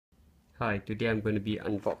Hi, today I'm going to be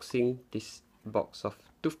unboxing this box of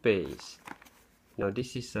toothpaste. Now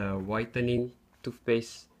this is a whitening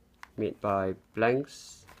toothpaste made by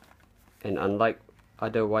BlanX, and unlike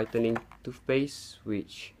other whitening toothpaste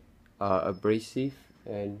which are abrasive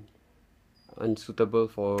and unsuitable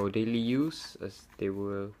for daily use as they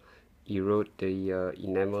will erode the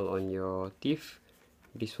enamel on your teeth,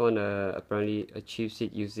 this one apparently achieves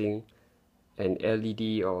it using an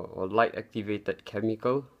LED or light activated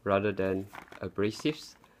chemical rather than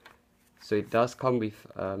abrasives. So it does come with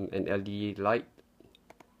an LED light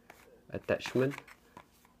attachment,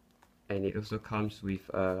 and it also comes with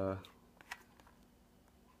a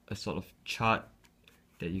sort of chart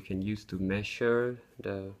that you can use to measure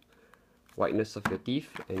the whiteness of your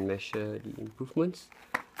teeth and measure the improvements.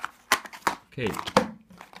 Okay,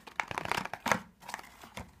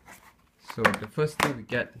 so the first thing we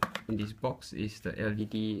get in this box is the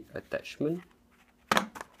LED attachment,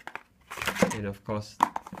 and of course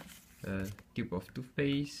a tube of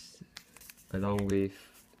toothpaste along with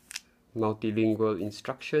multilingual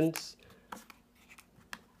instructions.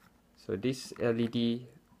 So this LED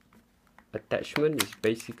attachment is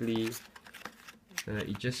basically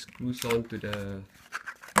it just screws on to the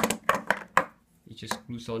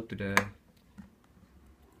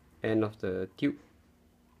end of the tube.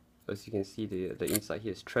 As you can see, the inside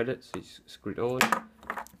here is threaded, so it's screwed on.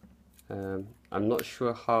 I'm not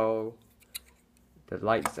sure how the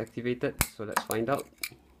light is activated, so let's find out.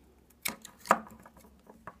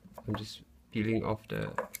 I'm just peeling off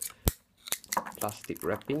the plastic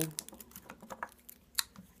wrapping.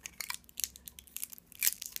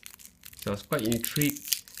 So I was quite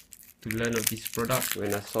intrigued to learn of this product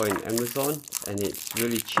when I saw it in Amazon, and it's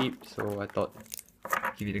really cheap, so I thought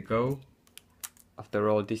give it a go. After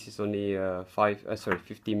all, this is only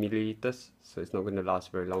 50 milliliters, so it's not going to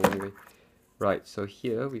last very long anyway. Right, so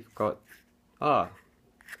here we've got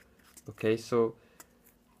okay, so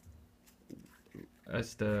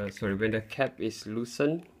when the cap is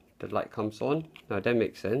loosened, the light comes on. Now that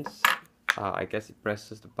makes sense. I guess it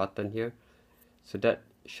presses the button here, so that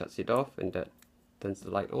shuts it off and that turns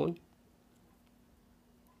the light on.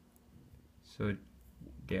 So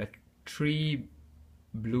there are three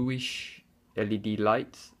bluish LED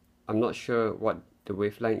lights. I'm not sure what the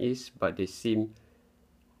wavelength is, but they seem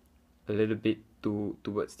a little bit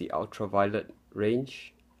towards the ultraviolet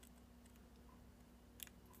range.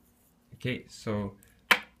 Okay, so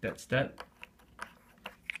that's that,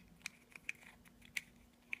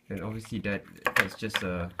 and obviously that's just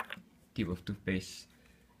a tube of toothpaste.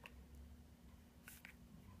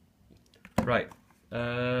 Right,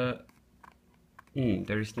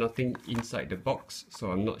 there is nothing inside the box,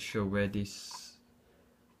 so I'm not sure where this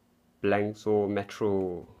BlanX or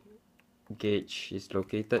Metro gauge is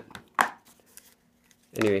located.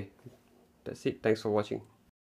 Anyway, that's it. Thanks for watching.